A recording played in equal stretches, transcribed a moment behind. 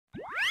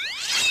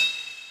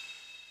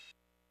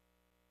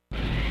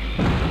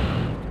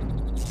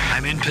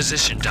I'm in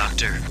position,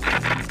 Doctor.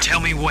 Tell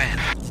me when.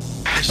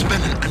 There's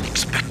been an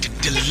unexpected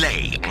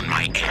delay on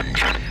my end.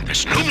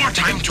 There's no more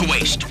time to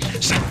waste.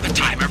 Set the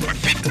timer for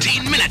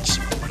 15 minutes.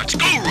 Let's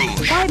go,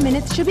 Rouge. 5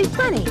 minutes should be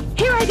plenty.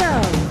 Here I go.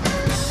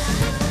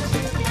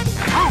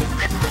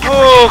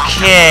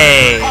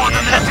 Okay.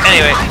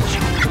 Anyway.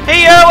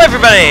 Hey yo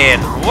everybody,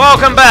 and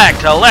welcome back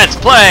to Let's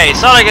Play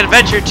Sonic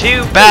Adventure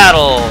 2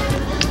 Battle.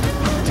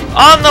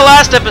 On the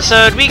last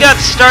episode, we got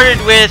started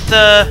with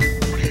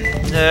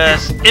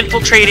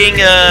infiltrating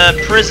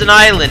Prison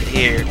Island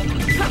here.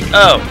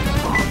 Oh.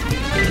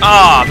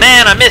 Aw,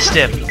 man, I missed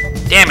him.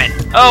 Damn it.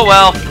 Oh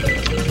well.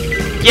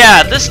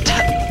 Yeah, this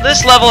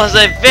level has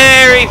a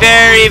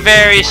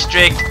very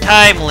strict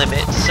time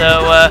limit,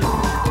 so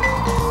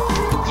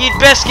you'd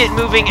best get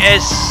moving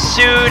as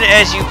soon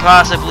as you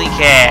possibly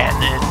can.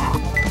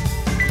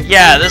 And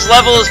yeah, this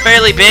level is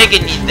fairly big,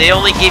 and they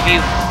only give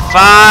you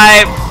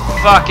 5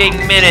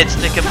 fucking minutes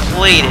to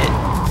complete it.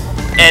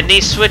 And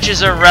these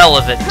switches are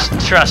relevant,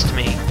 trust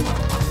me.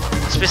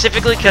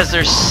 Specifically because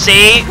there's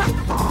saves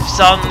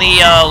on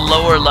the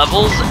lower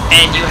levels,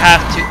 and you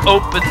have to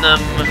open them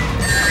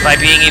by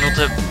being able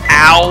to,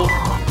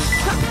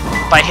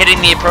 by hitting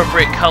the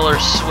appropriate color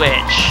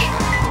switch.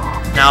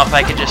 Now if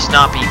I could just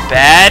not be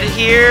bad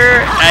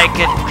here, I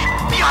could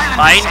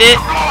find it.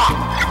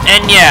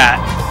 And yeah,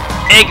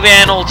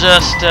 Eggman will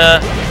just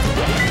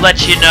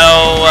let you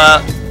know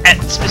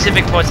at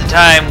specific points in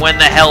time when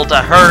the hell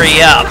to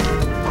hurry up.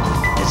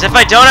 As if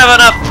I don't have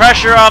enough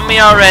pressure on me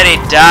already,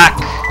 Doc.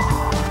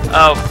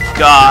 Oh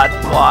god,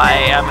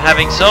 why? I'm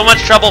having so much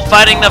trouble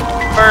finding the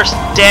first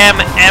damn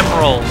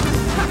emerald.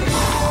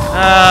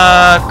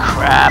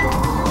 Crap.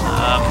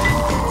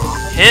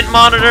 Hint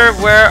monitor,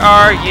 where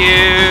are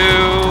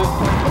you?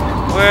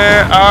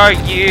 Where are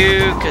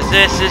you? 'Cause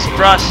this is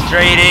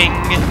frustrating.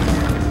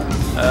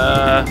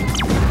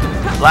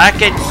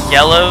 Black and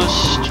yellow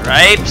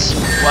stripes?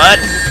 What?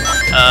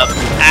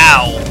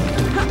 Ow.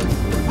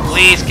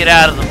 Please get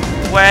out of the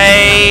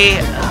way.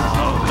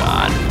 Oh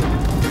god.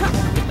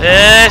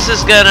 This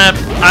is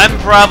I'm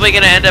probably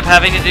gonna end up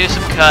having to do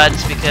some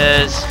cuts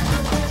because,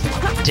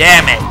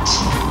 damn it.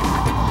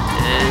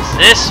 Is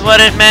this what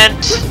it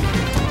meant?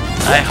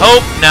 I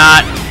hope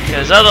not,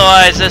 because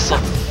otherwise this will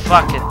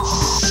fucking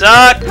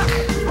suck.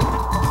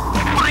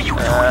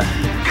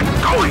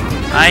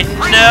 I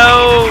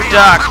know,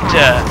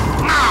 Doctor.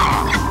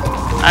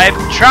 I'm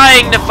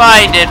trying to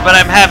find it, but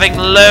I'm having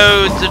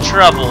loads of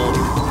trouble.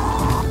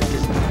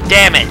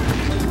 Damn it.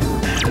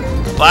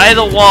 By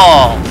the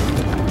wall.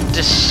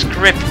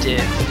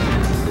 Descriptive.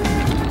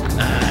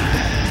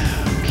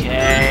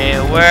 Okay,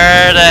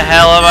 where the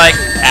hell am I?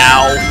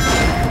 Ow.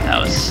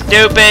 That was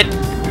stupid.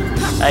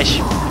 I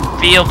should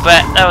feel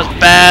bad. That was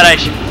bad. I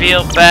should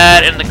feel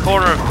bad. In the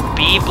corner of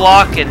B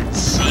block and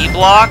C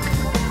block?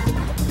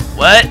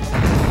 What?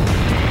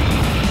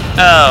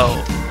 Oh.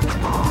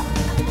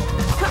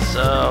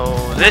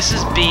 So, this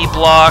is B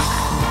block.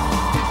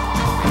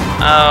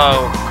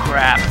 Oh,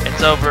 crap.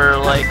 It's over,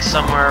 like,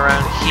 somewhere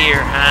around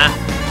here, huh?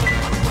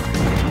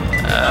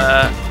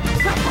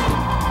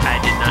 I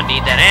did not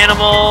need that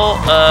animal.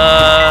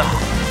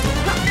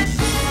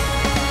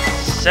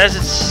 Says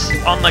it's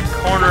on the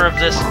corner of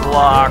this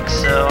block,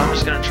 so I'm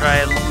just gonna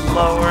try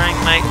lowering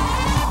my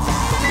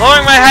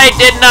height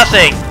did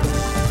nothing.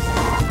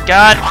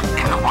 God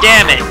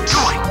damn it.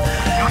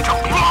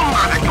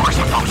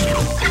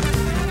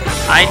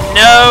 I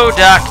know,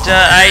 Doctor,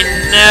 I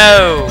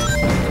know.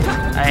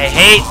 I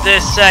hate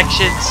this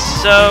section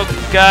so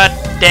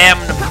goddamn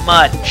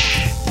much.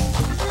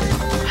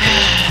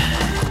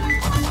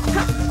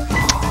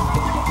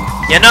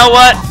 You know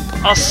what?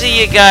 I'll see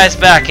you guys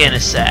back in a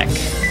sec.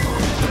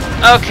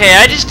 Okay,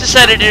 I just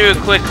decided to do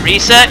a quick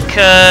reset,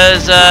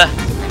 cause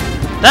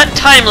that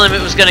time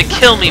limit was gonna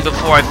kill me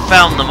before I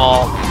found them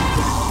all.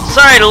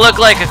 Sorry to look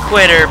like a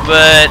quitter,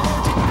 but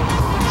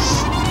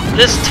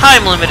this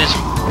time limit is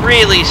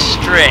really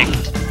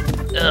strict.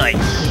 Ugh.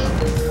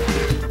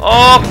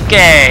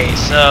 Okay,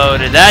 so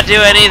did that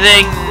do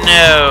anything?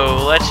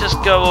 No. Let's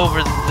just go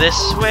over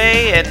this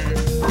way and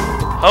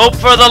hope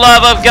for the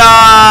love of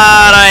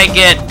God I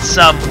get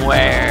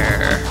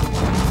somewhere.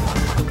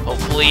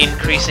 Hopefully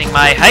increasing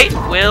my height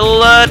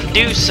will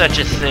do such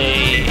a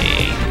thing.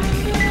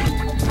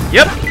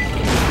 Yep.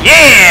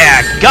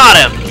 Yeah! Got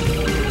him!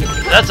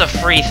 That's a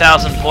free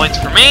 1,000 points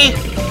for me.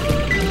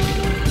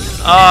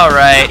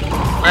 Alright.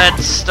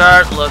 Let's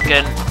start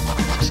looking.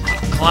 Just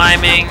keep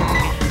climbing.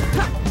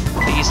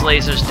 These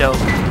lasers don't.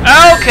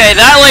 Okay,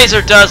 that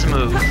laser does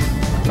move.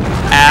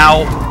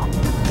 Ow.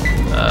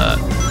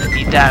 I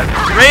need that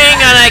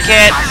ring and I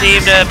can't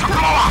seem to.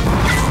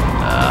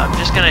 I'm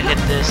just gonna hit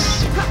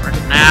this for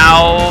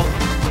now.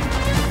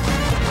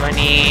 Do I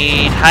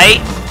need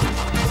height?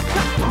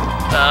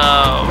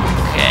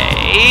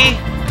 Okay.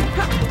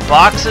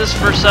 Boxes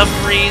for some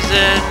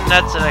reason.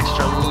 That's an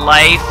extra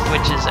life,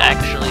 which is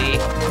actually.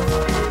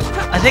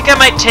 I think I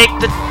might take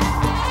the.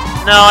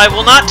 No, I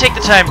will not take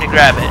the time to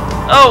grab it.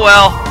 Oh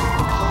well.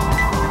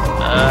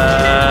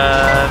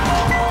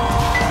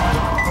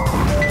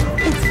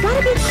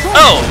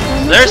 Oh,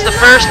 there's the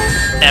first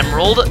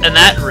emerald, and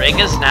that ring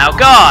is now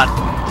gone.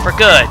 For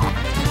good.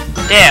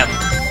 Damn.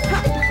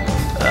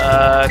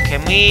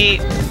 Can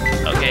we...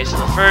 Okay, so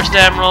the first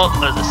emerald,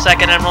 or the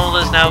second emerald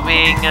is now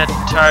being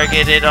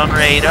targeted on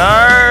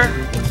radar.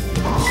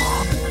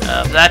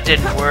 That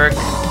didn't work.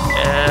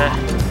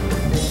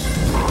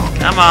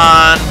 Come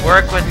on,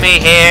 work with me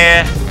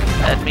here.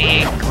 Let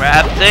me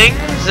grab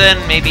things and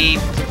maybe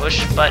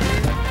push button.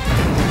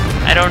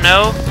 I don't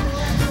know.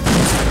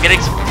 I'm getting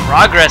some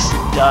progress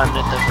done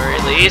at the very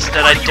least,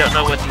 and I don't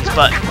know what these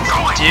buttons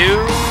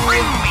do.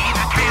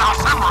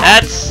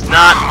 That's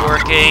not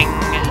working.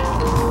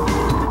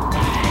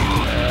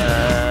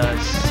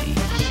 Let's see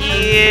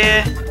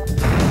here.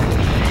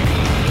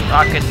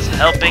 Rocket's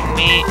helping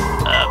me,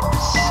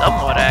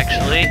 somewhat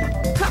actually.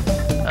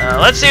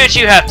 Let's see what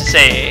you have to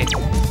say.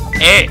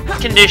 Air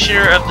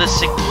conditioner of the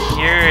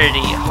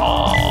security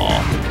hall.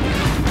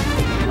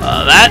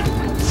 That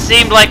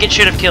seemed like it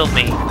should have killed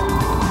me.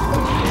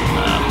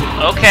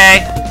 Okay.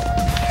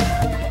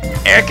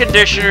 Air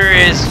conditioner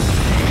is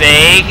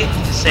vague,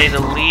 to say the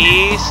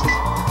least.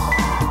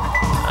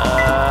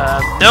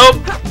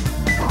 Nope.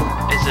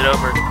 Is it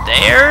over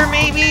there,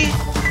 maybe?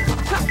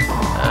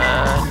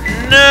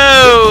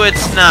 No,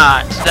 it's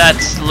not.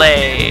 That's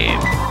lame.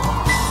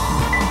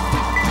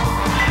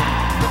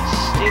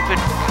 Stupid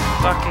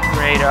fucking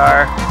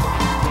radar.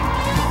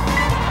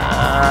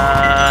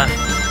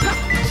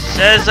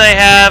 Says I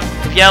have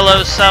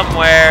yellow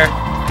somewhere.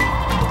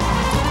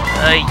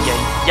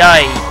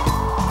 Ay.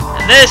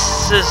 And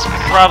this is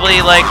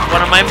probably like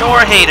one of my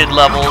more hated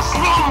levels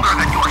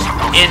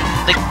in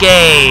the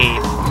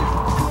game.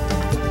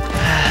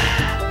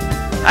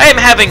 I am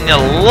having a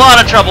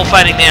lot of trouble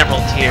finding the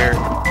emeralds here.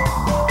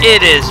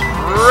 It is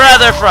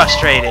rather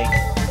frustrating.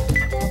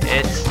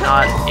 It's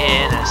not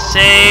in a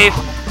safe.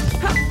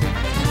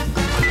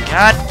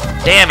 God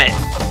damn it.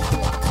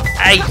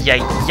 Ay.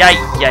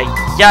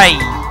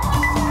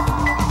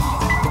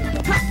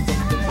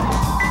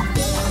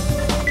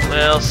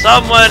 Will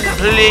someone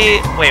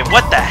please... Wait,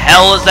 what the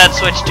hell is that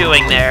switch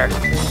doing there?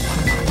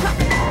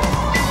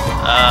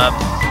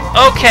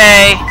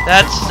 Okay,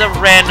 that's a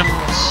random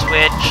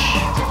switch.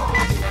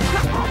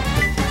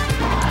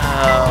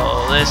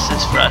 Oh, this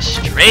is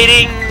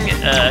frustrating.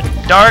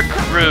 Dark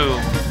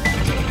room.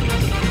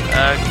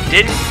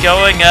 Didn't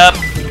going up.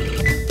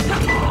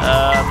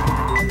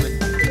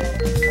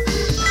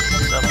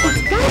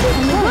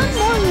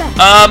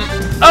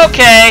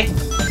 Okay.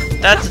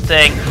 That's the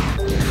thing.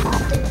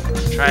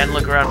 Try and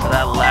look around for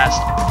that last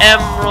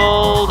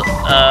emerald.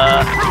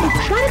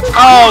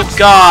 Oh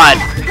god!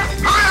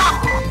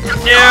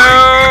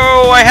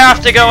 No! I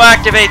have to go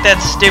activate that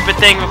stupid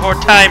thing before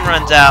time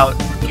runs out.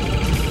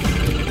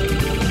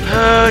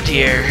 Oh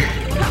dear.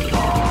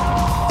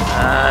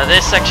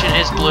 This section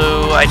is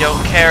blue. I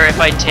don't care if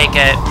I take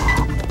it.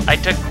 I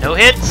took no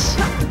hits?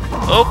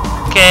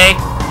 Okay.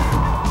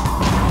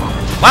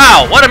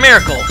 Wow, what a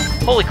miracle!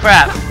 Holy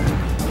crap.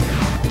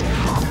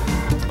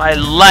 My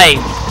life.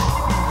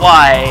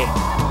 Why?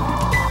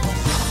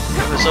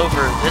 It was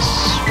over this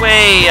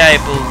way, I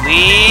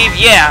believe.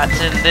 Yeah,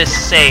 it's in this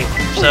safe.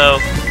 So,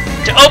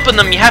 to open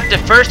them, you have to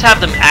first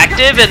have them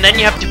active, and then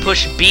you have to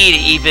push B to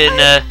even,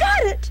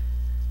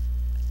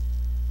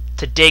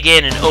 to dig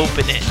in and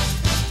open it.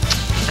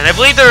 And I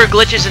believe there were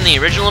glitches in the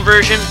original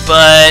version,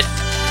 but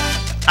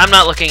I'm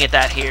not looking at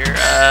that here.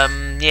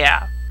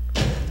 Yeah.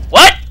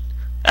 What?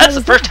 That's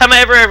the first time I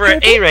ever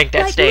A-ranked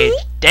that stage.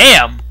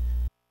 Damn!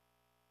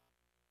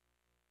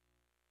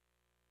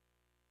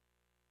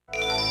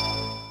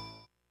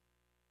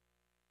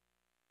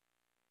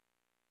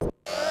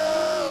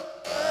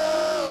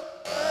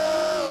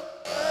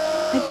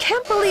 I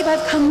can't believe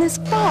I've come this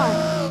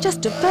far,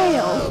 just to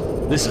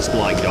fail. This is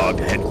Flying Dog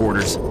to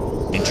headquarters.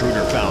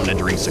 Intruder found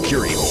entering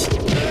security hole.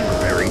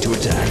 Preparing to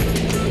attack.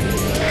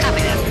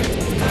 Copy that.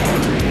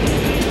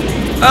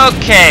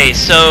 Okay,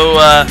 so,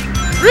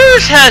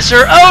 Rouge has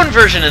her own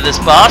version of this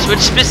boss, which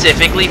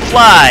specifically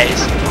flies.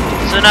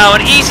 So now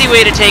an easy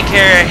way to take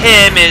care of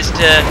him is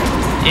to,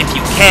 if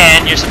you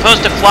can, you're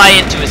supposed to fly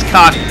into his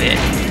cockpit.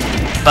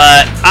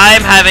 But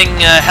I'm having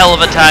a hell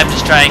of a time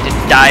just trying to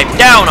dive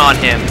down on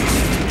him.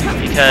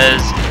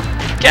 Because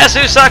guess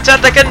who sucks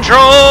at the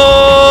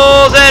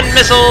controls and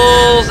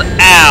missiles?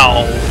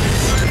 Ow.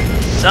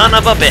 Son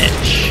of a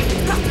bitch.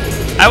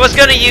 I was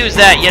gonna use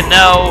that, you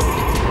know.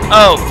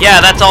 Oh, yeah,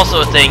 that's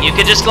also a thing. You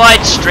can just glide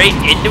straight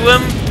into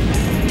him,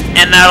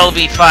 and that'll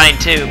be fine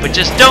too. But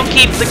just don't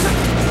keep the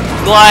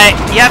glide.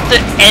 You have to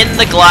end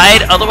the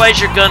glide,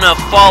 otherwise you're gonna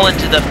fall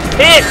into the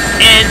pit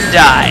and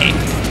die.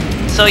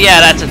 So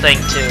yeah, that's a thing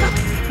too.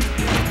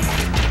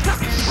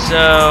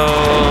 So,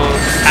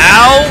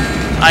 ow.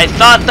 I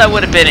thought that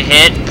would have been a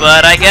hit,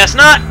 but I guess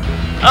not.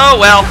 Oh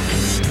well.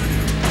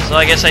 So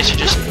I guess I should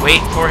just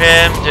wait for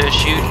him to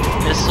shoot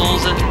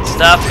missiles and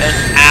stuff, and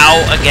ow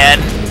again.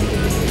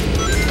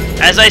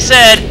 As I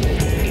said,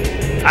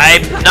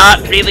 I'm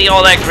not really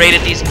all that great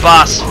at these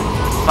boss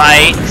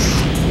fights.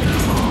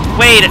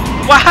 Wait,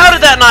 well, how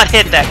did that not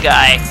hit that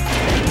guy?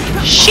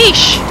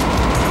 Sheesh.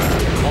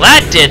 Well,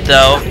 that did,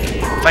 though.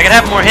 If I could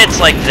have more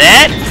hits like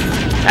that,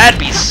 That'd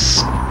be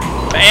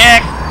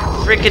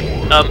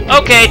freaking.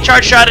 Okay,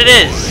 charge shot it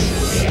is.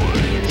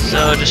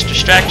 So just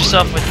distract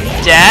yourself with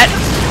that,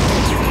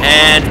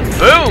 and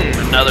boom,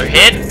 another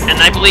hit.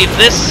 And I believe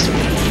this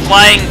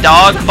flying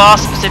dog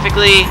boss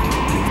specifically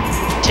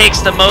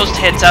takes the most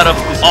hits out of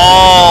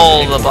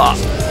all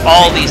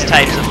these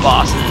types of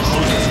bosses.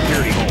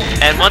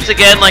 And once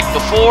again, like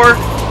before,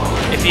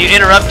 if you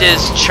interrupt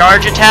his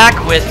charge attack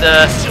with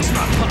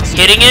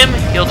hitting him,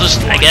 he'll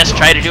just, I guess,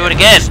 try to do it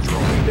again.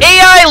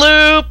 AI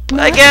loop,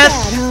 I guess.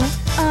 Bad, huh?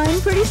 I'm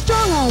pretty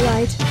strong, all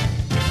right.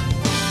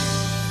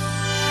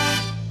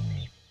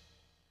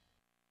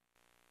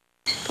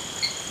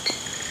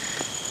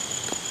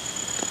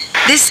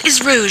 This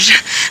is Rouge.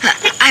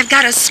 I've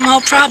got a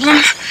small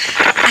problem.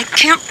 I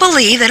can't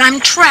believe that I'm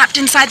trapped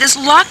inside this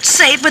locked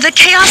safe with a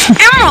Chaos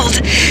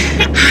Emerald.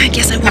 I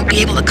guess I won't be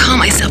able to call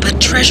myself a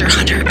treasure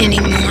hunter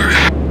anymore.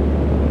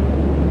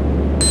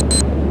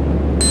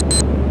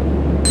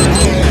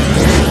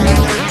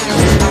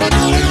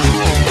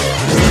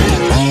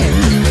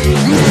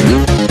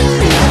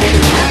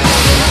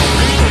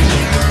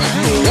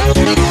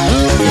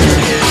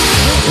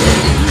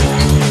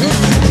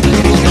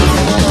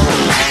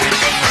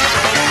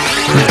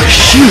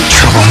 Shoot,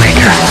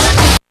 troublemaker.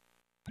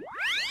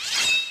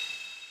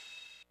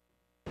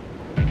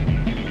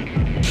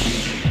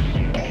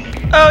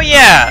 Oh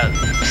yeah,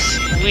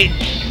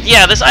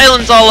 this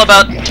island's all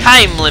about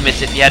time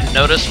limits if you hadn't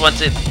noticed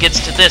once it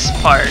gets to this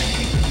part.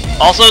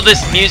 Also,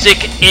 this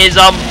music is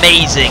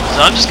amazing,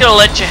 so I'm just gonna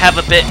let you have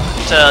a bit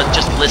to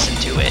just listen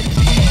to it.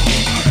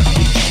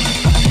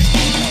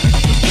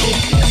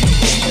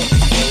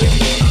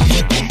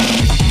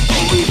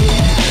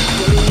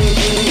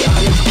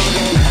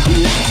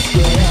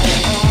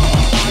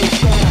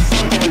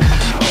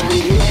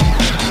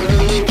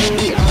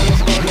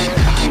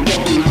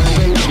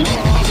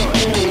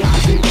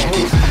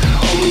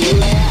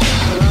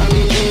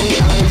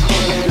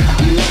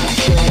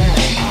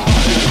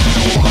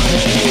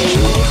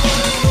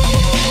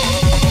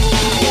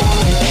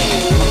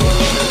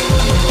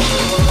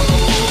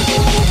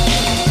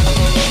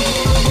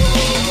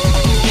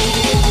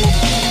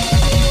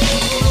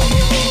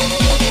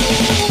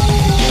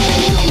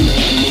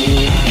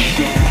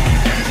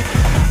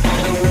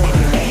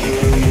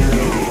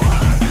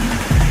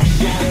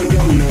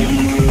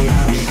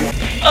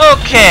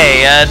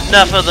 Okay,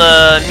 enough of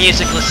the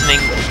music listening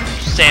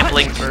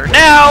sampling for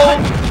now.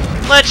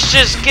 Let's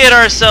just get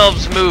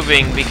ourselves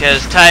moving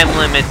because time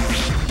limits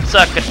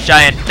suck a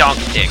giant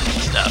donkey dick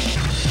and stuff.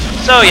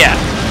 So yeah,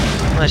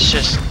 let's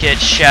just get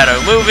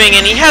Shadow moving,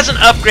 and he has an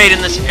upgrade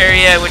in this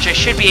area which I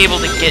should be able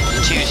to get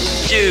to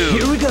soon.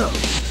 Here we go.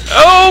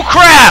 Oh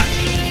crap!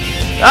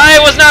 I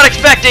was not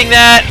expecting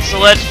that, so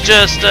let's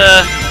just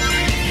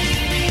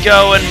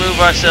go and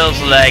move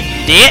ourselves like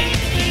that.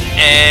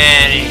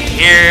 And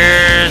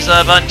here's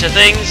a bunch of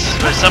things.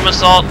 A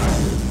somersault.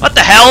 What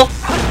the hell?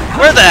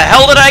 Where the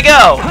hell did I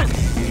go?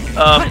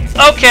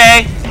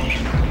 Okay.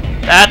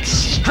 That's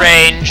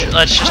strange.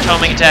 Let's just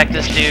homing attack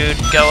this dude.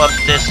 Go up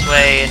this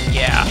way, and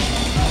yeah.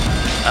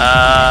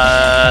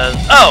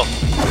 Oh,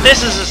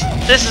 this is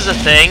a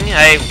thing.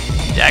 I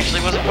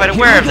actually wasn't quite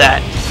aware of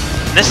that.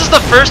 This is the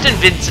first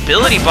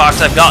invincibility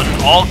box I've gotten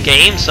all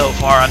game so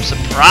far. I'm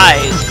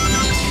surprised.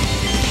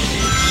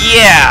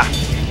 Yeah.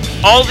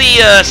 All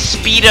the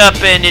speed up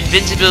and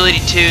invincibility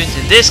tunes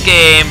in this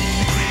game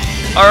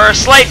are a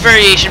slight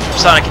variation from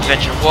Sonic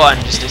Adventure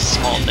 1, just a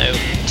small note.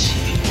 So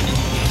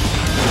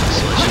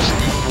let's just...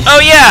 Oh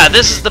yeah,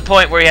 this is the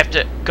point where you have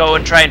to go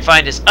and try and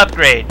find his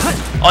upgrade.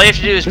 All you have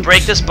to do is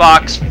break this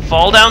box,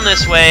 fall down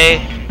this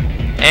way,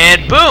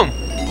 and boom!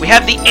 We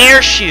have the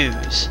air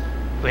shoes,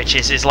 which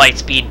is his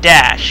lightspeed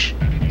dash.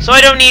 So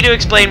I don't need to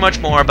explain much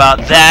more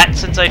about that,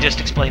 since I just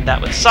explained that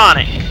with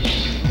Sonic.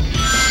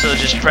 So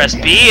just press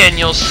B and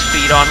you'll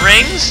speed on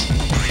rings,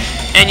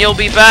 and you'll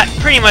be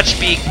pretty much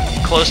be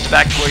close to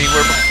back to where you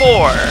were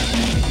before.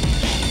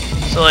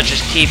 So let's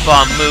just keep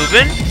on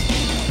moving.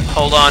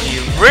 Hold on to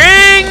your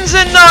rings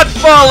and not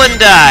fall and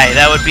die.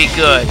 That would be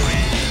good.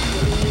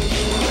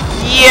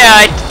 Yeah,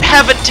 I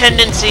have a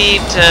tendency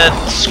to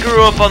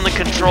screw up on the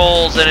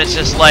controls, and it's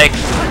just like,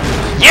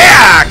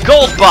 yeah,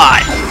 gold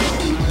bot.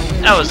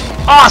 That was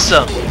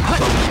awesome.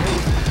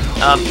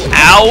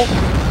 Ow.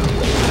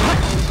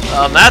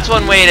 That's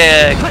one way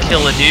to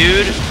kill a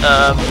dude.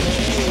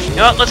 You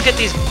know what, let's get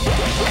these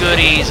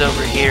goodies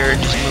over here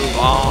and just move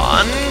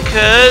on,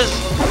 because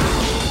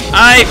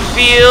I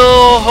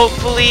feel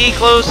hopefully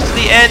close to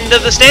the end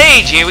of the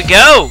stage. Here we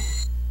go!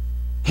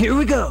 Here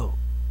we go.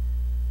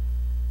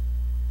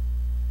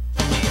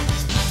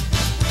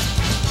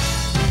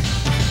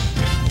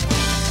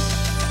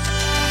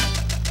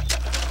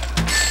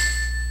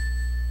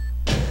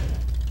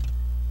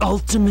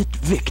 Ultimate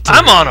victory.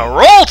 I'm on a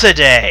roll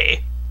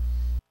today!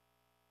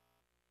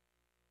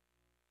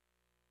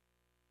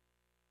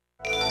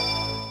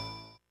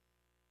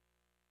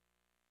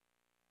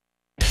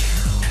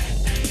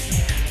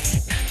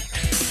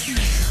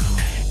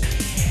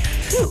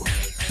 Whew.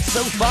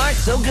 So far,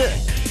 so good.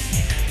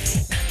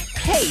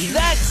 Hey,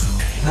 that's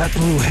That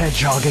blue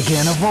hedgehog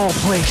again, of all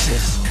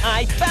places.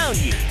 I found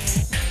you,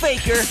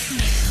 Faker.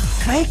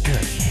 Faker?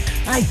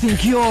 I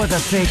think you're the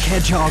fake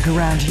hedgehog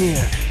around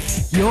here.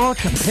 You're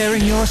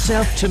comparing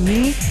yourself to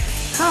me?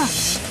 Huh?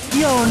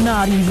 You're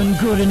not even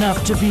good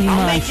enough to be I'll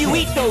my make you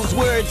eat those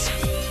words.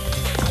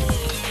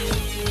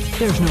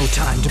 There's no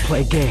time to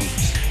play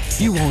games.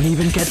 You won't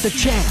even get the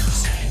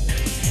chance.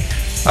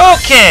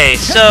 Okay,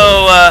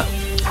 so,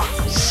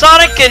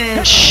 Sonic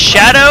and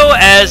Shadow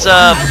as,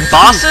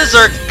 bosses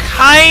are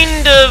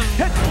kind of...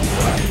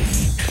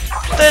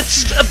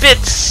 That's a bit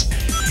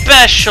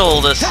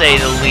special, to say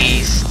the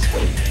least.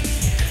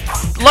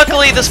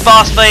 Luckily, this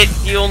boss fight,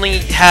 you only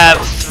have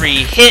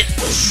 3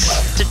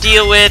 hits to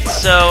deal with,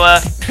 so,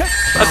 a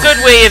good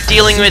way of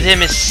dealing with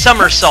him is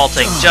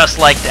somersaulting, just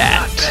like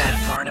that. Not bad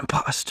for an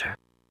imposter.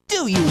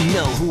 Do you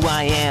know who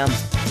I am?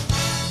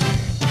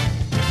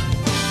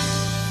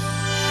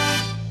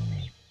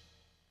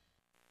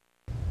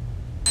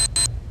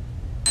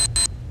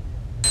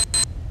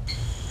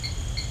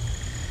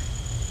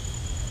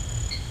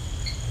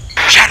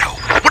 Shadow,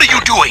 what are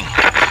you doing?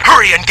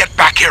 Hurry and get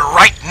back here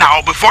right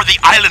now before the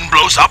island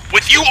blows up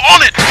with you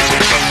on it!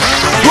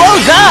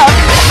 Blows up?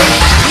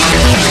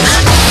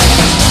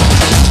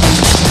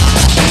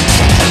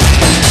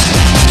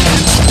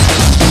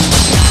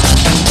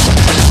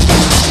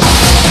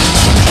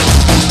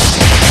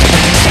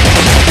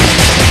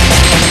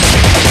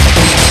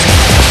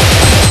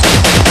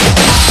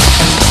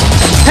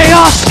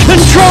 Chaos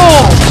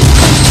Control!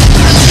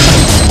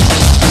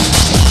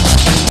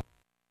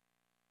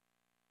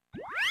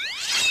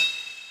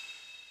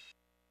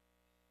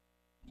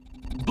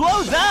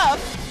 Blows up?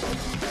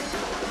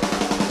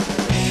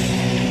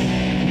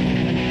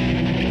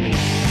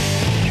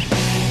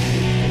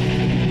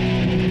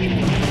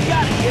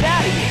 Gotta get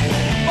out of here.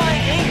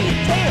 Find Amy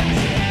and Tails.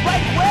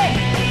 Right away.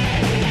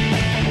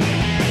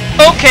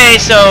 Okay,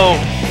 so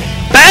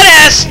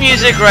badass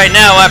music right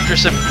now after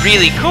some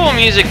really cool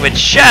music with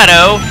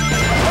Shadow,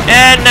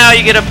 and now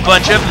you get a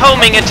bunch of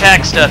homing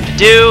attack stuff to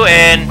do,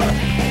 and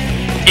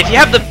if you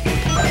have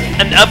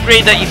an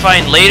upgrade that you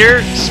find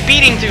later,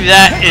 speeding through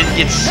that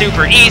gets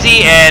super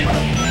easy, and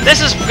this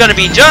is going to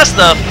be just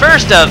the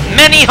first of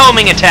many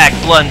homing attack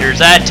blunders,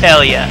 I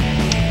tell ya.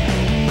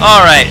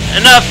 Alright,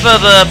 enough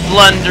of the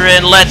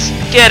blundering, let's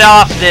get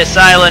off this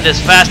island as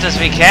fast as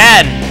we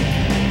can.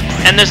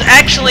 And there's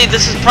actually,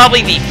 this is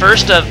probably the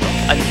first of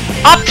an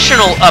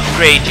optional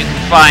upgrade you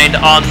can find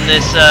on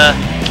this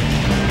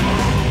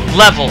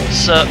level.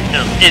 So,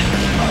 no,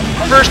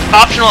 first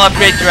optional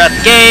upgrade throughout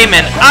the game,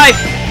 and I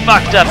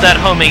fucked up that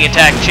homing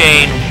attack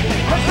chain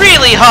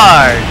really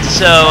hard.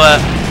 So,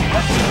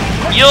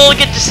 you'll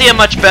get to see a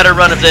much better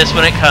run of this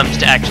when it comes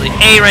to actually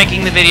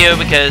A-ranking the video,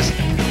 because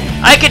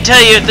I can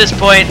tell you at this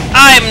point,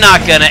 I'm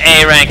not gonna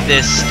A-rank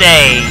this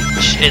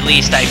stage. At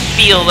least I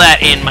feel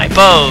that in my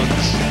bones,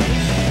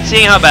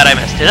 seeing how bad I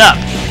messed it up.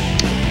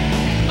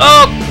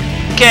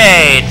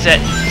 Okay, it's at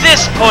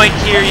this point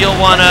here you'll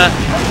wanna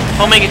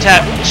homing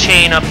attack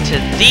chain up to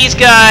these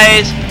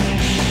guys.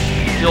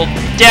 You'll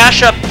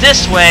dash up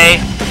this way,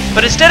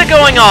 but instead of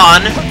going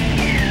on,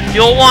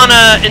 you'll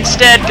wanna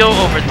instead go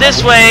over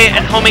this way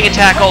and homing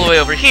attack all the way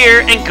over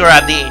here and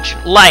grab the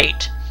ancient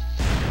light.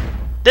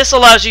 This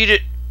allows you to,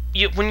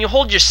 when you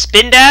hold your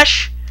spin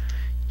dash,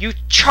 you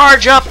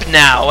charge up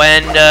now,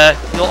 and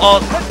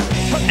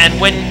and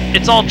when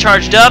it's all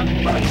charged up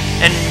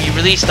and you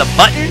release the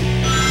button,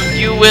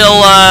 you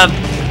will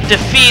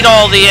defeat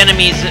all the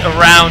enemies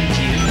around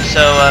you.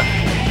 So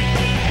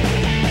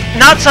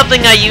not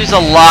something I use a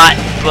lot,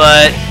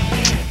 but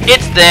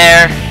it's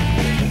there,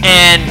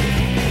 and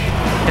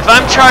if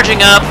I'm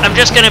charging up, I'm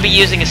just going to be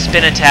using a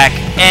spin attack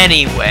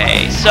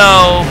anyway.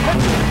 So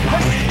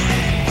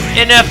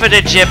enough of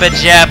the jibba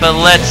jabba,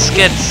 let's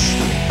get...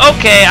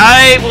 Okay,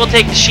 I will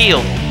take the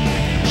shield.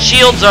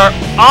 Shields are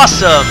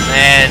awesome,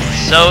 and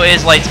so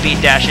is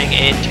lightspeed dashing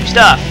into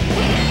stuff.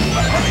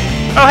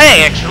 Oh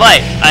hey, extra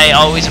life. I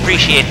always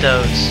appreciate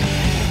those.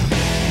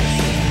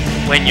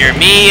 When you're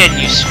me and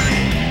you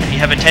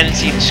have a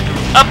tendency to screw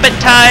up at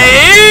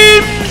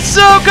times.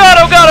 Oh god,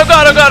 oh god, oh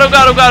god, oh god, oh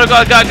god, oh god, oh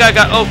god, god, god,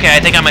 god. Okay, I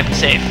think I might be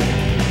safe.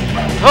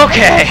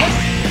 Okay.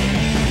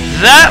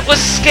 That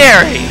was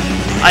scary.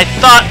 I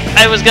thought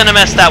I was gonna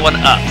mess that one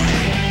up.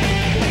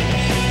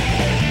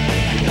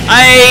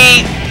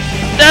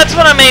 That's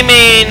one of my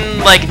main,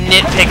 like,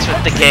 nitpicks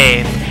with the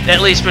game. At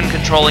least when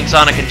controlling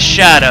Sonic and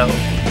Shadow.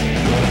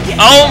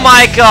 Oh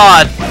my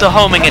god, the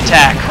homing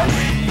attack.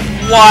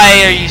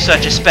 Why are you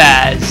such a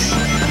spaz?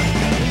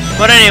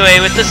 But anyway,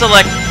 with this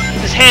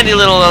handy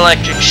little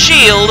electric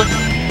shield,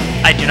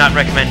 I do not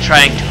recommend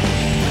trying to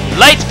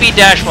lightspeed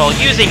dash while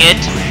using it.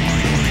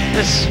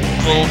 This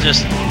will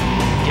just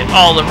get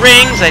all the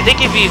rings. I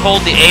think if you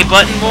hold the A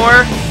button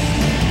more,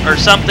 or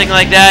something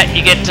like that,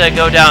 you get to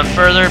go down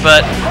further,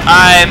 but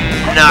I'm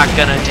not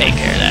gonna take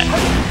care of that.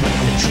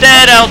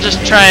 Instead, I'll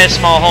just try a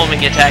small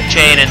homing attack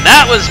chain, and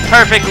that was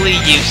perfectly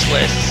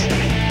useless.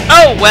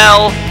 Oh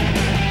well.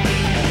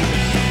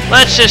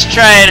 Let's just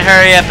try and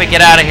hurry up and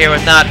get out of here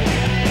with not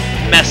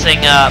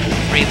messing up.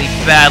 really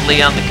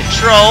badly on the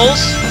controls.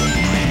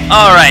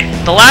 Alright,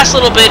 the last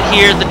little bit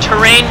here, the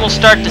terrain will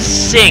start to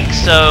sink,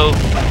 so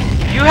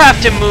you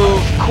have to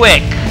move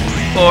quick,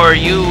 or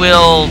you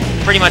will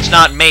pretty much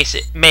not make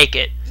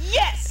it.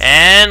 Yes!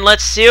 And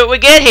let's see what we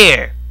get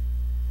here.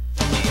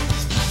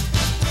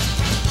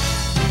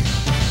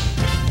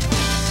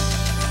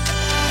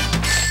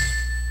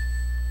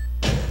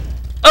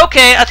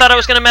 Okay, I thought I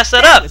was gonna mess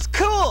that up. It's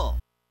cool!